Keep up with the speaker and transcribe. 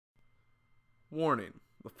Warning: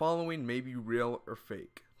 the following may be real or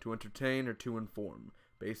fake, to entertain or to inform,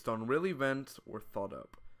 based on real events or thought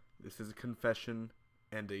up. This is a confession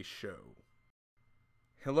and a show.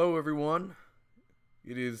 Hello everyone.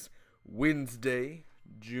 It is Wednesday,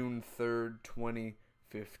 June 3rd,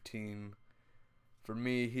 2015. For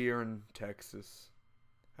me here in Texas.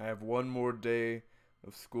 I have one more day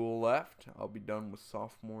of school left. I'll be done with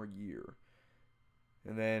sophomore year.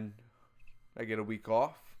 And then I get a week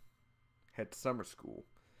off. Head to summer school.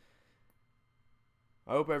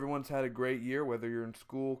 I hope everyone's had a great year, whether you're in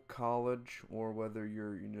school, college, or whether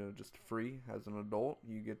you're, just free as an adult.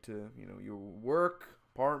 You get to, your work,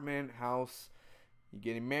 apartment, house, you're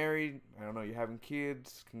getting married, I don't know, you're having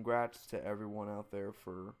kids. Congrats to everyone out there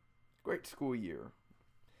for a great school year.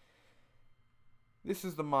 This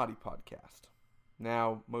is the Mahdi Podcast.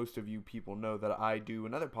 Now, most of you people know that I do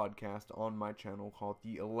another podcast on my channel called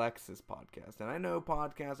the Alexis Podcast. And I know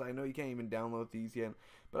podcasts, I know you can't even download these yet,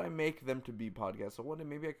 but I make them to be podcasts. So one day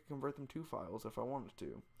maybe I could convert them to files if I wanted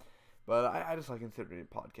to. But I just like considering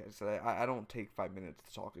it podcasts. I don't take 5 minutes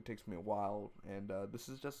to talk. It takes me a while. And this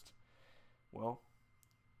is just, well,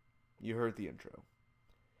 you heard the intro.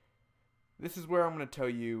 This is where I'm going to tell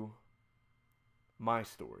you my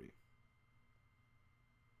story.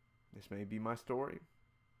 This may be my story.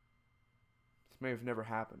 This may have never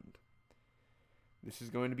happened. This is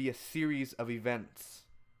going to be a series of events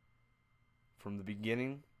from the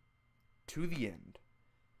beginning to the end.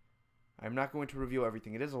 I'm not going to reveal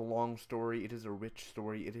everything. It is a long story. It is a rich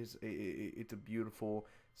story. It's a beautiful,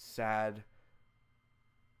 sad,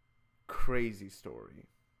 crazy story,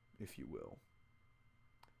 if you will.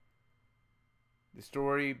 The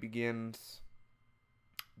story begins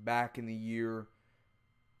back in the year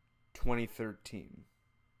 2013.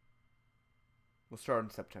 We'll start in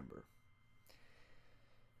September.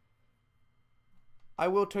 I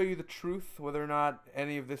will tell you the truth, whether or not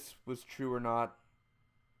any of this was true or not,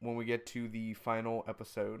 when we get to the final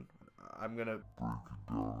episode. I'm gonna break it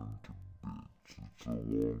down into bits. It's a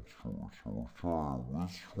long story, so we're starting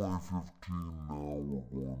with 2015 now. We're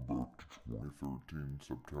going back to 2013,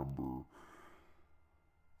 September.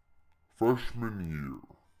 Freshman year.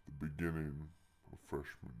 The beginning of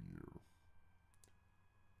freshman year.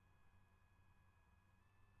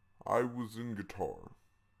 I was in guitar.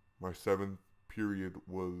 My 7th period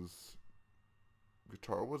was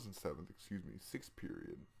guitar. Wasn't 7th, excuse me. 6th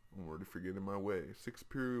period. I'm already forgetting my way. 6th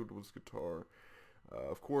period was guitar.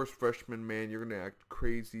 Of course, freshman, man, you're going to act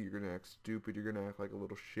crazy. You're going to act stupid. You're going to act like a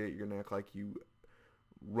little shit. You're going to act like you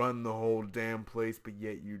run the whole damn place, but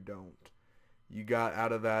yet you don't. You got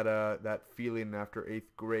out of that feeling after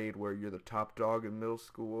 8th grade where you're the top dog in middle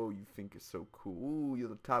school. Oh, you think it's so cool. Ooh, you're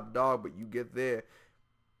the top dog, but you get there,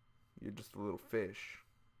 you're just a little fish.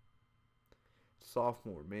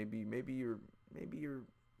 Sophomore, maybe you're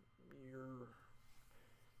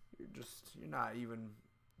not even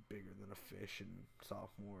bigger than a fish in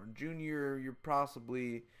sophomore. In junior, you're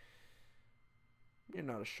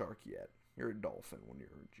not a shark yet. You're a dolphin when you're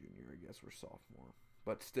a junior, I guess, or sophomore.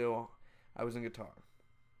 But still, I was in guitar.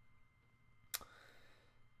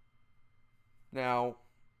 Now,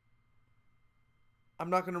 I'm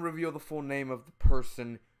not going to reveal the full name of the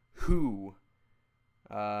person who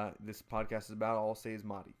this podcast is about. All I'll say is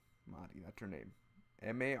Mahdi. Mahdi, that's her name.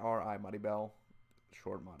 M-A-R-I, Mahdi Bell,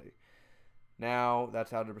 short Mahdi. Now,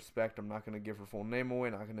 that's out of respect. I'm not going to give her full name away.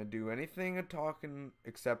 Not going to do anything of talking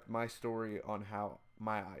except my story on how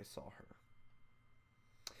my eyes saw her.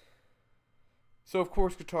 So, of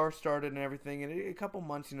course, guitar started and everything. And a couple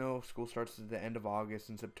months, school starts at the end of August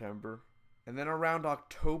and September. And then around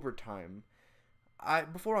October time,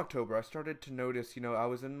 before October, I started to notice, I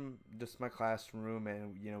was in just my classroom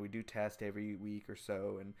and, we do tests every week or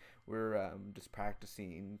so. And we're just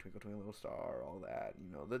practicing Twinkle Twinkle Little Star, all that,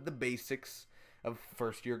 the basics of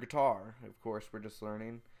first year guitar. Of course, we're just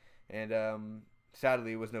learning. And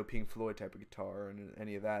sadly, it was no Pink Floyd type of guitar and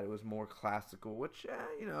any of that. It was more classical, which,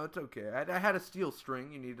 it's okay. I had a steel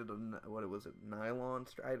string. You needed nylon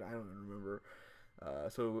string? I don't remember.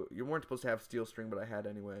 So you weren't supposed to have steel string, but I had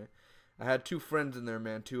anyway. I had 2 friends in there,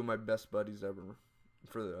 man. 2 of my best buddies ever.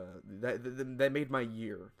 That made my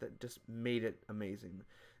year. That just made it amazing.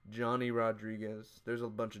 Johnny Rodriguez. There's a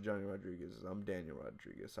bunch of Johnny Rodriguez. I'm Daniel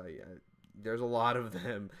Rodriguez. There's a lot of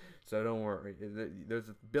them, so don't worry. There's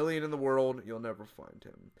a billion in the world. You'll never find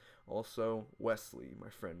him. Also, Wesley, my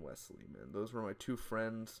friend Wesley, man. Those were my 2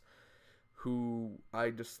 friends who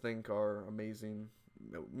I just think are amazing.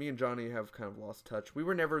 Me and Johnny have kind of lost touch. We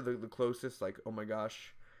were never the closest, like, oh my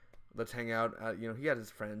gosh, let's hang out. He had his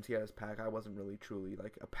friends, he had his pack. I wasn't really truly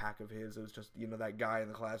like a pack of his. It was just, that guy in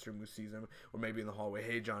the classroom who sees him, or maybe in the hallway,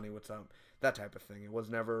 hey Johnny, what's up? That type of thing. It was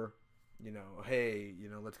never, hey,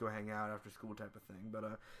 let's go hang out after school type of thing.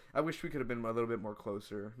 But I wish we could have been a little bit more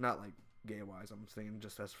closer. Not like gay wise, I'm saying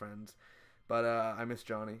just as friends. But I miss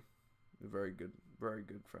Johnny. A very good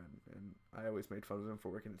friend, and I always made fun of him for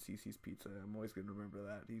working at CC's Pizza. I'm always going to remember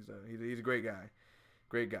that. He's a great guy.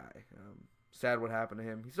 Great guy. Sad what happened to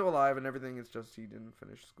him. He's still alive and everything. It's just he didn't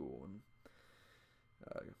finish school, and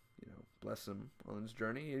bless him on his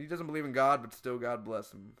journey. He doesn't believe in God, but still, God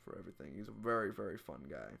bless him for everything. He's a very, very fun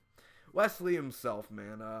guy. Wesley himself,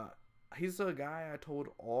 man. He's a guy I told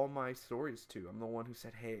all my stories to. I'm the one who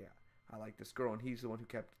said, hey, I like this girl, and he's the one who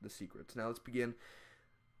kept the secrets. Now let's begin.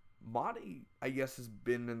 Maudie, I guess, has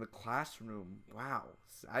been in the classroom. Wow.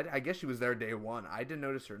 I guess she was there day one. I didn't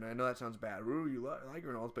notice her, and I know that sounds bad. Ooh, you like her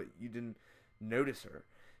and all, but you didn't notice her.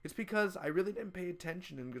 It's because I really didn't pay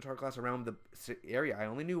attention in guitar class around the area. I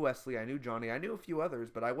only knew Wesley. I knew Johnny. I knew a few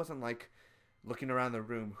others, but I wasn't, looking around the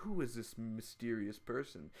room. Who is this mysterious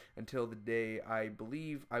person? Until the day I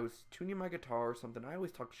believe I was tuning my guitar or something. I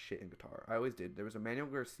always talked shit in guitar. I always did. There was Emmanuel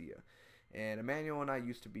Garcia. And Emmanuel and I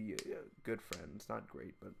used to be good friends. Not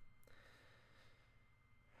great, but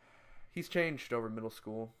he's changed over middle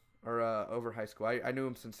school or over high school. I knew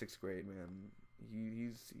him since 6th grade, man.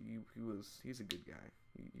 He's a good guy.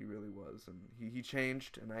 He really was, and he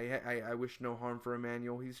changed. And I wish no harm for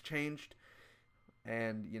Emmanuel. He's changed,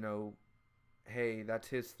 and hey, that's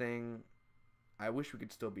his thing. I wish we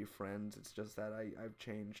could still be friends. It's just that I've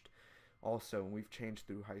changed, also, and we've changed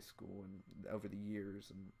through high school and over the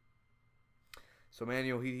years. And so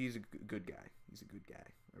Emmanuel, he's a good guy. He's a good guy.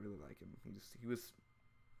 I really like him. He was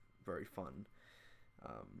very fun.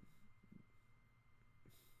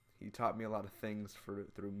 He taught me a lot of things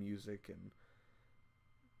through music, and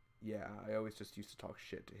yeah, I always just used to talk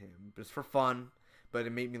shit to him, just for fun. But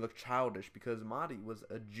it made me look childish because Maudie was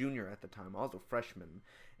a junior at the time. I was a freshman.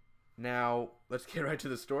 Now let's get right to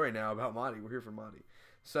the story now about Maudie. We're here for Maudie.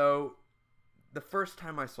 So the first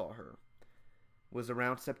time I saw her was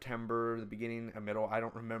around September, the beginning, middle. I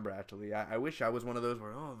don't remember, actually. I wish I was one of those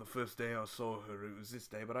where, the first day I saw her, it was this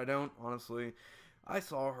day. But I don't, honestly. I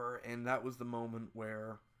saw her, and that was the moment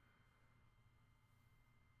where,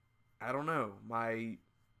 I don't know,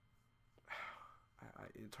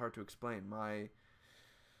 it's hard to explain.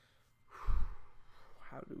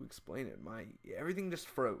 How to explain it? Everything just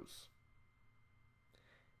froze.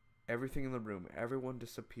 Everything in the room. Everyone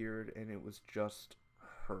disappeared, and it was just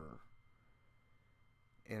her.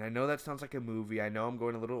 And I know that sounds like a movie. I know I'm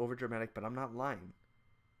going a little overdramatic, but I'm not lying.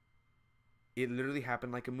 It literally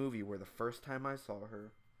happened like a movie where the first time I saw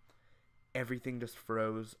her, everything just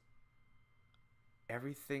froze.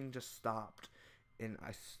 Everything just stopped. And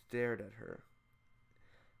I stared at her.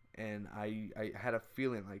 And I had a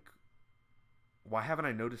feeling like, why haven't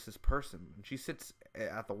I noticed this person? And she sits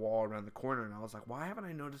at the wall around the corner, and I was like, why haven't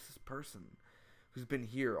I noticed this person who's been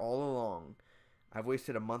here all along? I've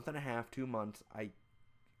wasted a month and a half, 2 months.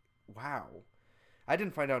 Wow. I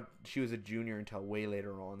didn't find out she was a junior until way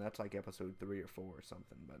later on. That's like episode 3 or 4 or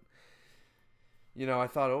something. But, I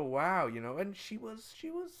thought, oh, wow, and she was,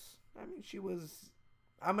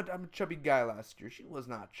 I'm a chubby guy last year. She was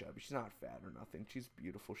not chubby. She's not fat or nothing. She's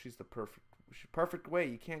beautiful. She's the perfect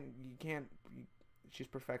way. She's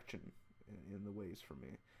perfection in the ways for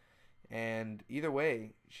me. And either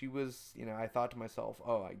way, she was, I thought to myself,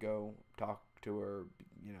 oh, I go talk to her,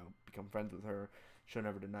 become friends with her. She'll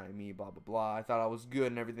never deny me, blah, blah, blah. I thought I was good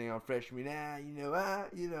and everything on freshman.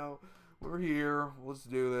 We're here. Let's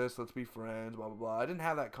do this. Let's be friends, blah, blah, blah. I didn't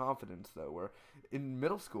have that confidence, though, where in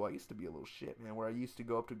middle school, I used to be a little shit, man, where I used to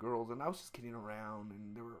go up to girls, and I was just kidding around,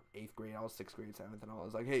 and they were 8th grade, I was 6th grade, 7th, and I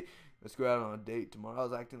was like, hey, let's go out on a date tomorrow. I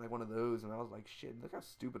was acting like one of those, and I was like, shit, look how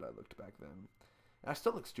stupid I looked back then. And I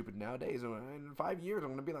still look stupid nowadays, and in 5 years, I'm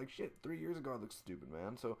going to be like, shit, 3 years ago, I looked stupid,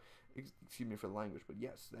 man. So, excuse me for the language, but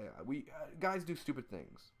yes, we guys do stupid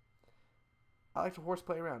things. I like to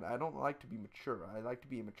horseplay around. I don't like to be mature. I like to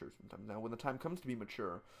be immature sometimes. Now, when the time comes to be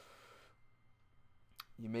mature,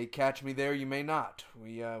 you may catch me there, you may not.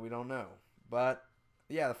 We don't know. But,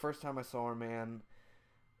 yeah, the first time I saw her, man,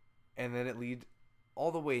 and then it lead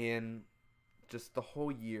all the way in, just the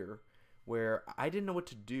whole year, where I didn't know what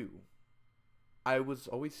to do. I was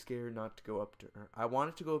always scared not to go up to her. I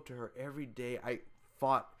wanted to go up to her every day. I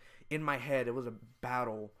fought in my head. It was a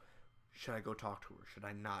battle. Should I go talk to her? Should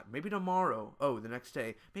I not? Maybe tomorrow. Oh, the next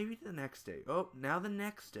day. Maybe the next day. Oh, now the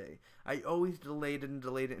next day. I always delayed it and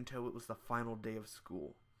delayed it until it was the final day of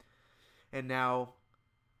school. And now,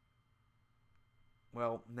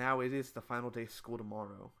 well, now it is the final day of school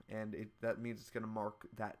tomorrow, and that means it's gonna mark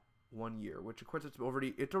that 1 year, which of course it's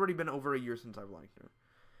already been over a year since I've liked her.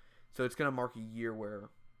 So it's gonna mark a year where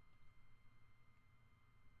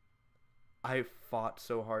I fought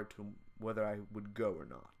so hard to whether I would go or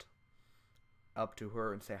not up to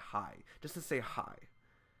her and say hi, just to say hi.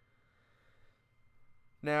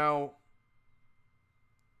 Now,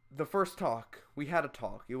 the first talk, we had a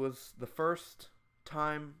talk. It was the first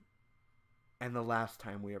time and the last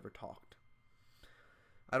time we ever talked.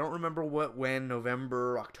 I don't remember when,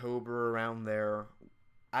 November, October, around there.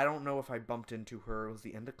 I don't know if I bumped into her. It was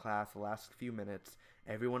the end of class, the last few minutes.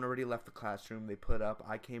 Everyone already left the classroom. They put up.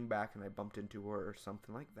 I came back and I bumped into her or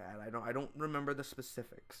something like that. I don't remember the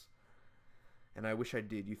specifics. And I wish I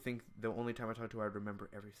did. You think the only time I talked to her I'd remember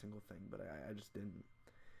every single thing, but I just didn't.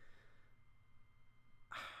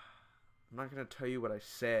 I'm not going to tell you what I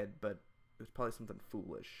said, but it was probably something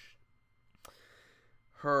foolish.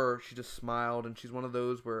 She just smiled, and she's one of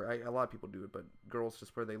those where a lot of people do it, but girls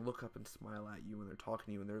just where they look up and smile at you when they're talking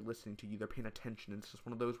to you and they're listening to you, they're paying attention. It's just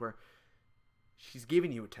one of those where she's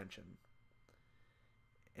giving you attention,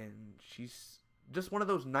 and she's just one of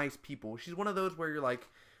those nice people. She's one of those where you're like,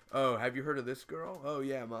 oh, have you heard of this girl? Oh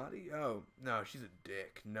yeah, Marty. Oh no, she's a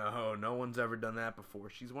dick. No one's ever done that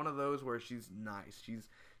before. She's one of those where she's nice.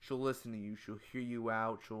 She'll listen to you. She'll hear you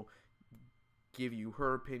out. She'll give you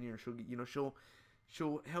her opinion.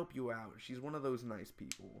 She'll help you out. She's one of those nice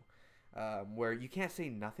people where you can't say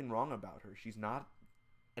nothing wrong about her. She's not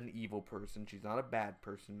an evil person. She's not a bad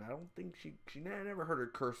person. I don't think I never heard her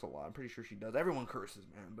curse a lot. I'm pretty sure she does. Everyone curses,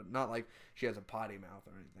 man, but not like she has a potty mouth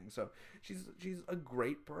or anything. So she's a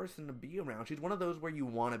great person to be around. She's one of those where you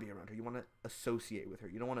want to be around her. You want to associate with her.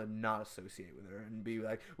 You don't want to not associate with her and be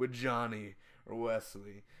like with Johnny or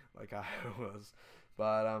Wesley like I was.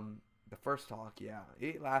 But the first talk, yeah,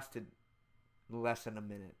 it lasted less than a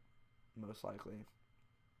minute, most likely.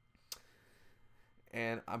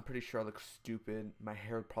 And I'm pretty sure I looked stupid. My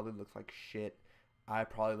hair probably looked like shit. I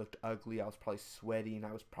probably looked ugly. I was probably sweaty, and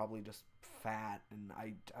I was probably just fat. And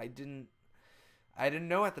I didn't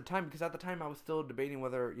know at the time, because at the time I was still debating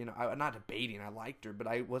whether, not debating, I liked her, but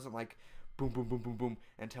I wasn't like boom, boom, boom, boom, boom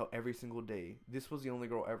until every single day. This was the only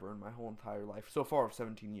girl ever in my whole entire life, so far of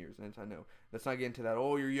 17 years. And I know, let's not get into that,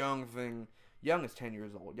 oh, you're young thing. Young is 10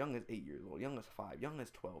 years old. Young is 8 years old. Young is 5. Young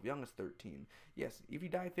is 12. Young is 13. Yes, if you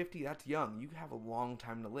die 50, that's young. You have a long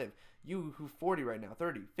time to live. You who's 40 right now,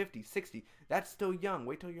 30, 50, 60, that's still young.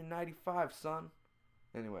 Wait till you're 95, son.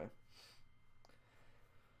 Anyway.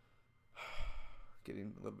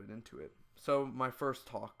 Getting a little bit into it. So, my first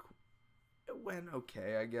talk, it went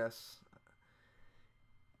okay, I guess.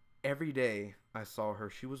 Every day I saw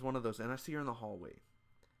her, she was one of those, and I see her in the hallway.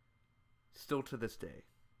 Still to this day.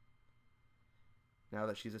 Now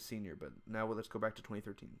that she's a senior, but now let's go back to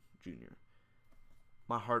 2013, junior.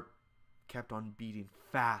 My heart kept on beating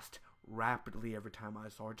fast, rapidly every time I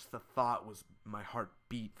saw her. Just the thought was my heart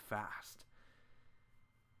beat fast.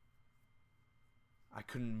 I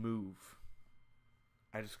couldn't move.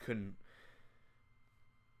 I just couldn't.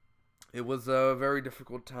 It was a very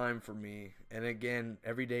difficult time for me. And again,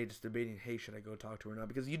 every day just debating, hey, should I go talk to her or not?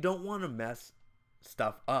 Because you don't want to mess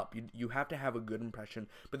stuff up. You have to have a good impression.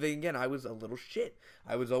 But then again, I was a little shit.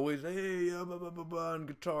 I was always, hey, on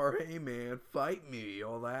guitar, hey man, fight me,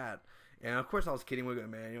 all that. And of course I was kidding with it,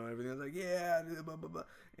 man, everything. I was like, yeah, blah, blah, blah.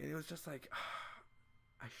 And it was just like,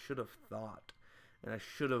 I should have thought, and I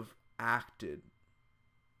should have acted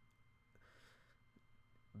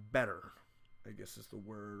better, I guess is the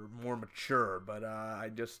word, more mature. But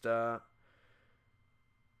I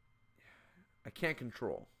can't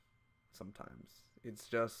control sometimes. It's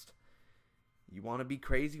just, you want to be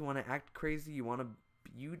crazy, you want to act crazy, you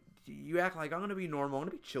act like, I'm going to be normal, I'm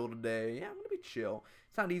going to be chill today. Yeah, I'm going to be chill.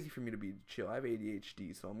 It's not easy for me to be chill. I have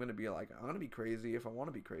ADHD, so I'm going to be like, I'm going to be crazy if I want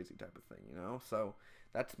to be crazy type of thing, So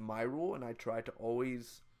that's my rule, and I try to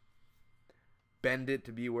always bend it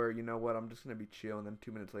to be where, you know what, I'm just going to be chill, and then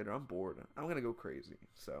 2 minutes later, I'm bored. I'm going to go crazy.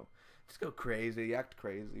 So just go crazy, act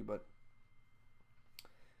crazy, but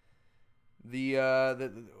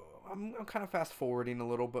I'm kind of fast forwarding a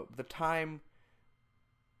little, but the time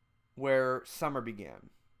where summer began,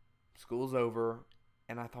 school's over,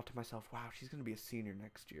 and I thought to myself, wow, she's going to be a senior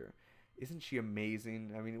next year. Isn't she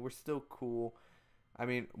amazing? I mean, we're still cool. I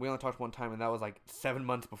mean, we only talked one time, and that was like 7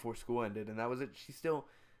 months before school ended, and that was it.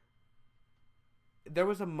 There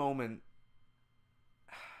was a moment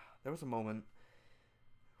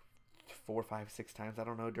 4, 5, 6 times, I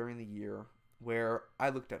don't know, during the year, where I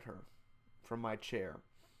looked at her from my chair,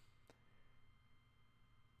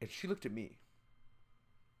 and she looked at me,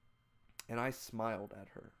 and I smiled at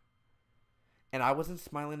her, And I wasn't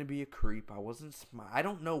smiling to be a creep. I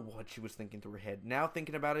don't know what she was thinking through her head. Now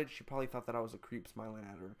thinking about it, she probably thought that I was a creep smiling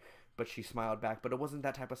at her. But she smiled back. But it wasn't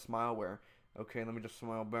that type of smile where, okay, let me just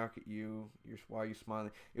smile back at you. Why are you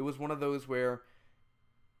smiling? It was one of those where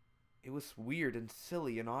it was weird and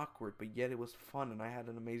silly and awkward, but yet it was fun, and I had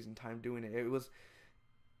an amazing time doing it. It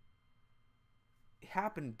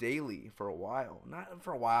happened daily for a while. Not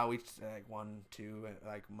for a while. We just like 1, 2,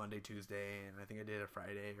 like Monday, Tuesday, and I think I did a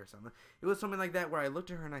Friday or something. It was something like that where I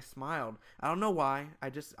looked at her and I smiled. I don't know why.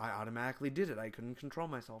 I automatically did it. I couldn't control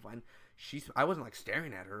myself. And I wasn't like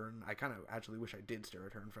staring at her, and I kind of actually wish I did stare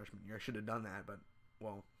at her in freshman year. I should have done that, but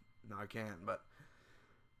well, no, I can't. But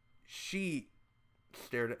she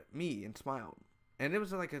stared at me and smiled, and it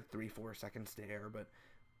was like a 3-4 second stare, but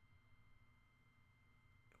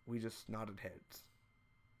we just nodded heads.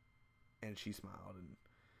 And she smiled, and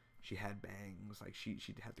she had bangs. Like, she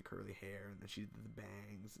had the curly hair, and then she did the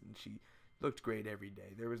bangs, and she looked great every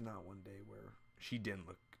day. There was not one day where she didn't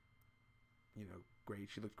look,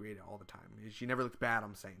 great. She looked great all the time. She never looked bad,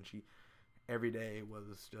 I'm saying. Every day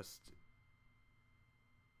was just,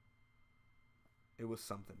 it was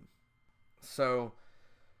something. So,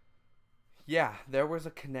 yeah, there was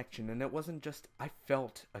a connection, and it wasn't just, I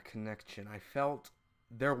felt a connection. I felt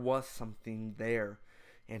there was something there.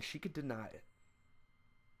 And she could deny it.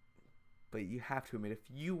 But you have to admit, if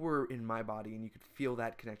you were in my body and you could feel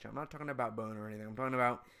that connection, I'm not talking about bone or anything. I'm talking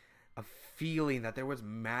about a feeling that there was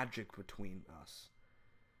magic between us.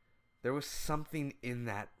 There was something in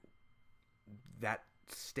that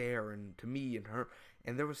stare, and to me and her,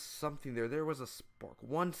 and there was something there. There was a spark.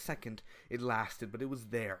 1 second it lasted, but it was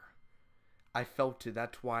there. I felt it.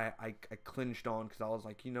 That's why I clinged on, because I was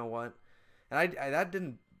like, you know what? And I that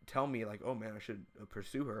didn't tell me like, oh man, I should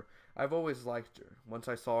pursue her. I've always liked her. Once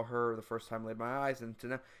I saw her the first time, I laid my eyes, and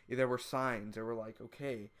there were signs. There were like,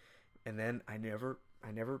 okay. And then I never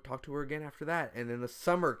talked to her again after that. And then the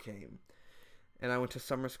summer came, and I went to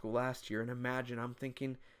summer school last year. And imagine, I'm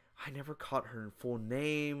thinking, I never caught her full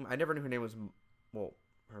name. I never knew her name was, well,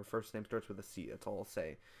 her first name starts with a C. That's all I'll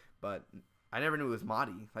say. But I never knew it was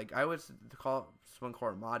Madi. Like, I was someone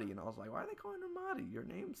called her Madi, and I was like, why are they calling her Madi? Your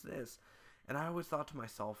name's this. And I always thought to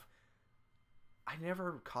myself, I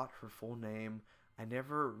never caught her full name. I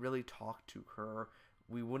never really talked to her.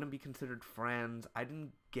 We wouldn't be considered friends. I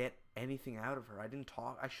didn't get anything out of her. I didn't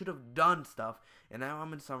talk. I should have done stuff. And now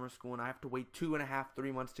I'm in summer school, and I have to wait 2.5,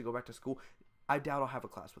 3 months to go back to school. I doubt I'll have a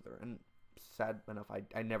class with her. And sad enough,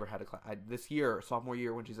 I never had a class. This year, sophomore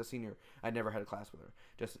year, when she's a senior, I never had a class with her.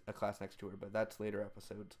 Just a class next to her. But that's later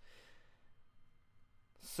episodes.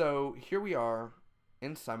 So here we are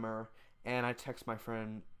in summer. And I text my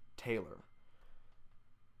friend Taylor,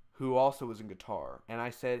 who also was in guitar, and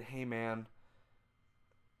I said, "Hey man,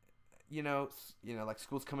 like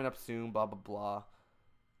school's coming up soon, blah blah blah.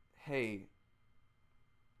 Hey,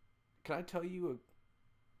 can I tell you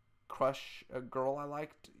a girl I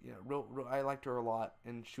liked? I liked her a lot,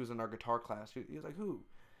 and she was in our guitar class." He was like, "Who?"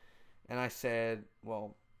 And I said,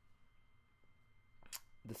 "Well,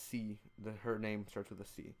 the C. Her name starts with a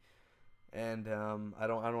C." And I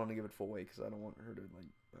don't want to give it full weight because I don't want her to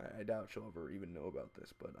I doubt she'll ever even know about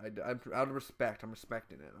this. But out of respect, I'm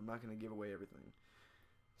respecting it. I'm not going to give away everything.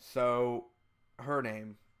 So her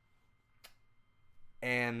name,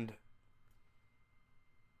 and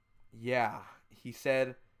yeah, he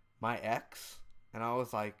said my ex, and I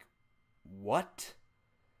was like, what?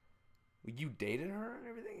 You dated her and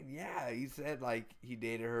everything? Yeah, he said like he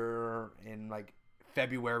dated her in like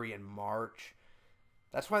February and March.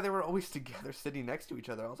 That's why they were always together sitting next to each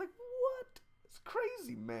other. I was like, what? It's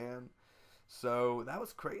crazy, man. So that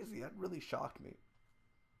was crazy. That really shocked me.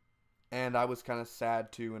 And I was kind of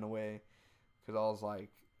sad too in a way, because I was like,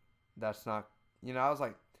 that's not, I was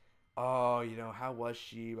like, oh, how was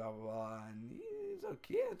she, blah, blah, blah. And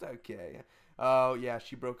it's okay. Oh, yeah,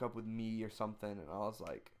 she broke up with me or something. And I was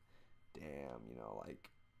like, damn,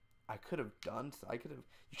 I could have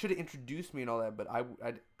you should have introduced me and all that, but I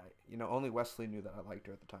only Wesley knew that I liked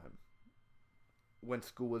her at the time when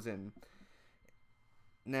school was in.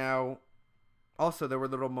 Now, also, there were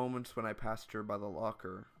little moments when I passed her by the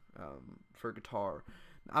locker for guitar.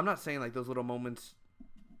 I'm not saying like those little moments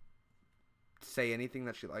say anything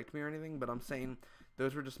that she liked me or anything, but I'm saying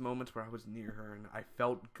those were just moments where I was near her and I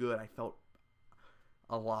felt good. I felt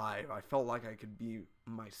alive. I felt like I could be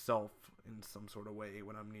myself in some sort of way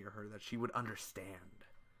when I'm near her, that she would understand.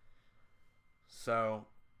 So,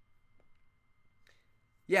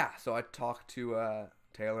 yeah, so I talked to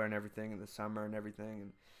Taylor and everything in the summer and everything,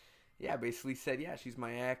 and yeah, basically said, yeah, she's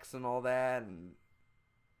my ex and all that, and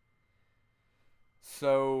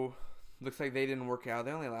so looks like they didn't work out.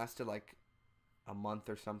 They only lasted like a month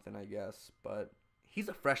or something, I guess. But he's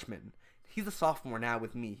a freshman. He's a sophomore now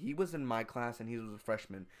with me. He was in my class and he was a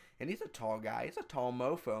freshman. And he's a tall guy. He's a tall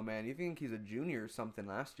mofo, man. You think he's a junior or something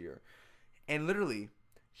last year. And literally,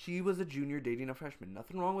 she was a junior dating a freshman.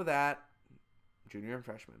 Nothing wrong with that. Junior and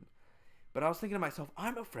freshman. But I was thinking to myself,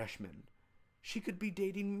 I'm a freshman. She could be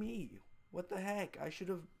dating me. What the heck? I should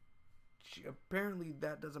have... apparently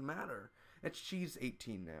that doesn't matter. And she's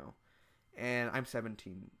 18 now. And I'm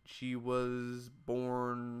 17. She was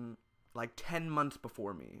born like 10 months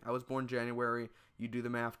before me. I was born January. You do the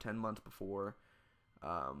math, 10 months before.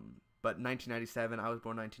 But 1997, I was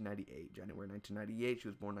born 1998. January 1998, she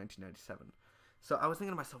was born 1997. So I was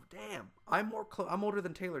thinking to myself, damn, I'm older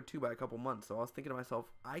than Taylor too by a couple months. So I was thinking to myself,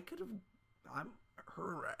 I'm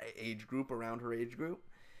her age group, around her age group.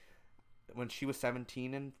 When she was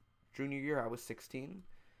 17 in junior year, I was 16.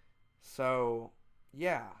 So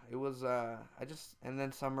yeah, it was, and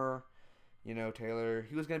then summer, Taylor,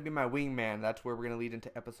 he was going to be my wingman. That's where we're going to lead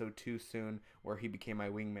into episode 2 soon, where he became my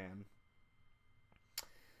wingman.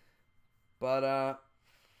 But,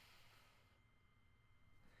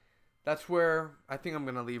 that's where I think I'm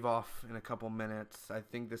going to leave off in a couple minutes. I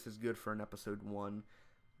think this is good for an episode 1,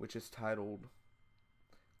 which is titled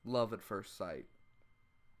Love at First Sight.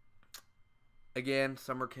 Again,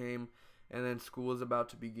 summer came, and then school was about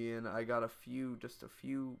to begin. I got just a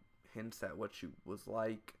few hints at what she was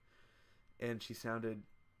like, and she sounded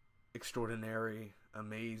extraordinary,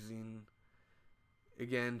 amazing.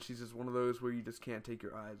 Again, she's just one of those where you just can't take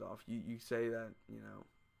your eyes off. You say that,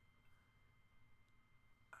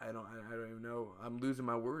 I don't even know. I'm losing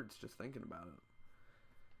my words just thinking about it.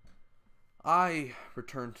 I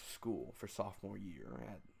returned to school for sophomore year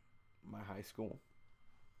at my high school.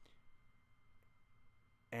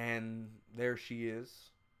 And there she is.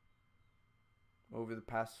 Over the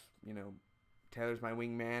past, Taylor's my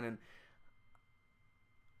wingman. And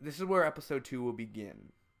this is where episode 2 will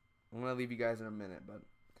begin. I'm going to leave you guys in a minute, but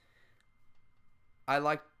I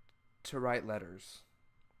like to write letters.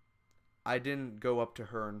 I didn't go up to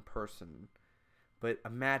her in person, but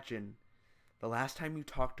imagine the last time you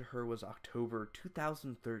talked to her was October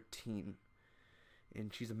 2013,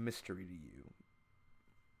 and she's a mystery to you.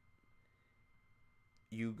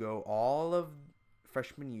 You go all of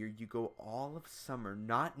freshman year, you go all of summer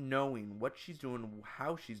not knowing what she's doing,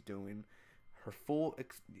 how she's doing, her full,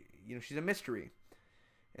 she's a mystery.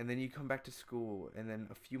 And then you come back to school, and then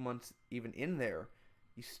a few months even in there,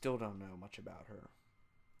 you still don't know much about her.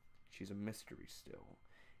 She's a mystery still.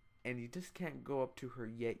 And you just can't go up to her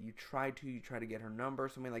yet. You try to get her number.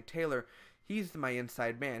 Something like Taylor, he's my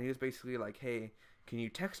inside man. He was basically like, hey, can you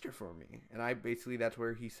text her for me? And that's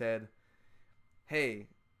where he said, hey,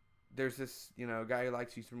 there's this, guy who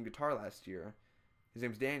likes you from guitar last year. His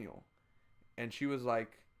name's Daniel. And she was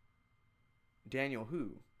like, Daniel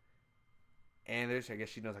who? And I guess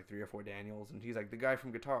she knows like 3 or 4 Daniels. And he's like, the guy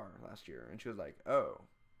from guitar last year. And she was like, oh.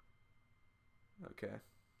 Okay.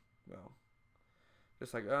 Well.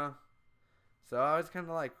 Just like, So I was kind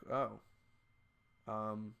of like, oh.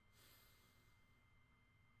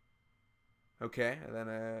 Okay. And then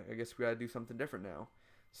I guess we gotta do something different now.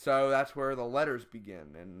 So that's where the letters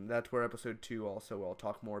begin. And that's where episode 2 also, I'll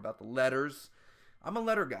talk more about the letters. I'm a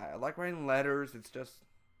letter guy. I like writing letters. It's just...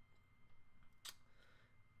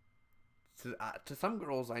 To some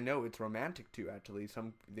girls, I know it's romantic too. Actually,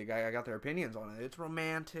 I got their opinions on it. It's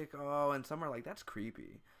romantic. Oh, and some are like, that's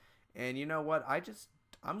creepy. And you know what?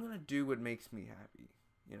 I'm gonna do what makes me happy.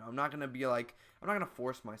 I'm not gonna be like, I'm not gonna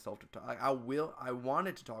force myself to talk. I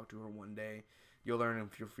wanted to talk to her one day. You'll learn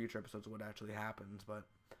in future episodes what actually happens, but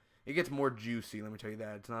it gets more juicy. Let me tell you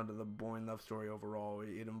that. It's not the boring love story overall.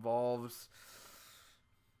 It involves.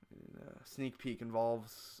 Sneak peek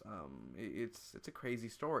involves it's a crazy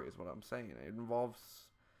story is what I'm saying. It involves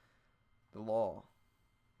the law,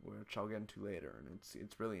 which I'll get into later, and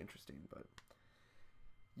it's really interesting. But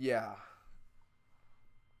yeah,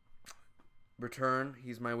 return,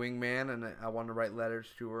 he's my wingman, and I want to write letters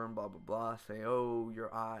to her and blah blah blah, say, oh,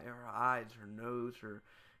 her eyes, her nose, her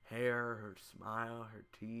hair, her smile, her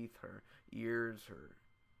teeth, her ears, her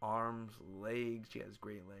arms, legs. She has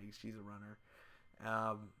great legs. She's a runner.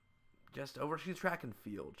 She's track and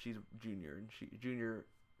field. She's junior, and junior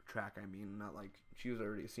track. I mean, not like she was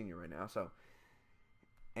already a senior right now. So,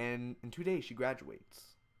 and in 2 days she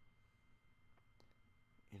graduates,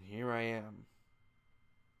 and here I am,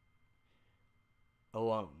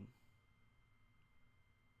 alone.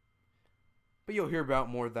 But you'll hear about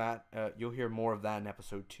more of that. You'll hear more of that in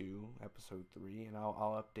episode 2, episode 3, and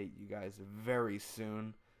I'll update you guys very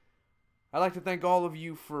soon. I'd like to thank all of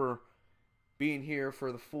you for being here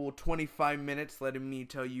for the full 25 minutes, letting me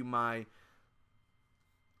tell you my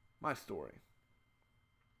my story.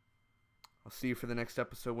 I'll see you for the next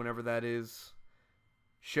episode, whenever that is.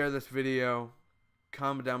 Share this video.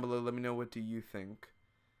 Comment down below. Let me know, what do you think?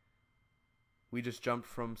 We just jumped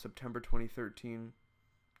from September 2013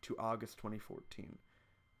 to August 2014.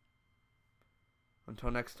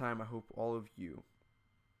 Until next time, I hope all of you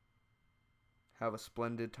have a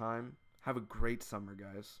splendid time. Have a great summer,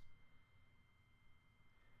 guys.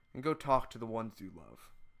 And go talk to the ones you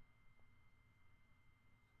love.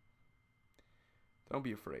 Don't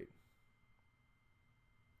be afraid.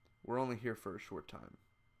 We're only here for a short time.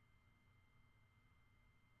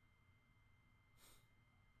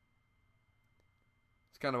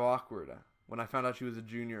 It's kind of awkward. When I found out she was a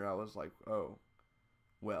junior, I was like, oh,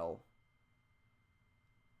 well.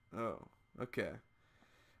 Oh, okay.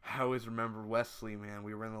 I always remember Wesley, man.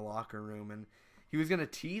 We were in the locker room, and he was going to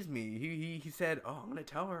tease me. He said, oh, I'm going to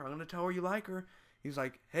tell her you like her. He's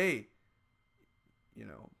like, hey, you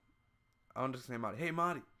know, I'm just saying, hey,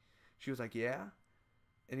 Marty. She was like, yeah.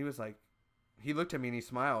 And he was like, he looked at me and he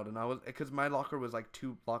smiled, and I was, because my locker was like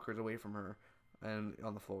 2 lockers away from her, and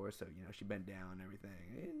on the floor, so you know she bent down and everything.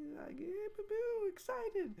 And like, yeah, boo,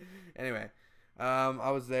 excited. Anyway,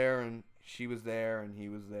 I was there, and she was there, and he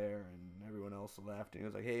was there, and everyone else left. And he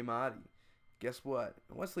was like, hey, Marty, guess what?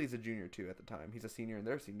 And Wesley's a junior too at the time. He's a senior, and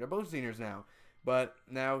they're senior. They're both seniors now, but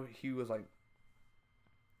now he was like,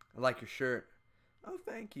 I like your shirt. Oh,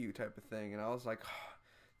 thank you, type of thing. And I was like, oh,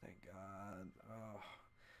 thank God. Oh.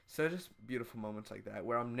 So just beautiful moments like that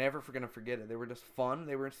where I'm never going to forget it. They were just fun.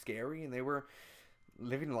 They were scary, and they were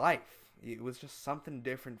living life. It was just something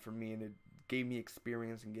different for me, and it gave me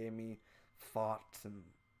experience and gave me thoughts, and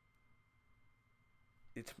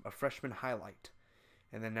it's a freshman highlight.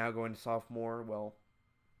 And then now going to sophomore, well,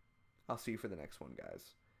 I'll see you for the next one, guys.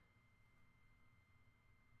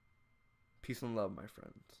 Peace and love, my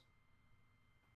friends.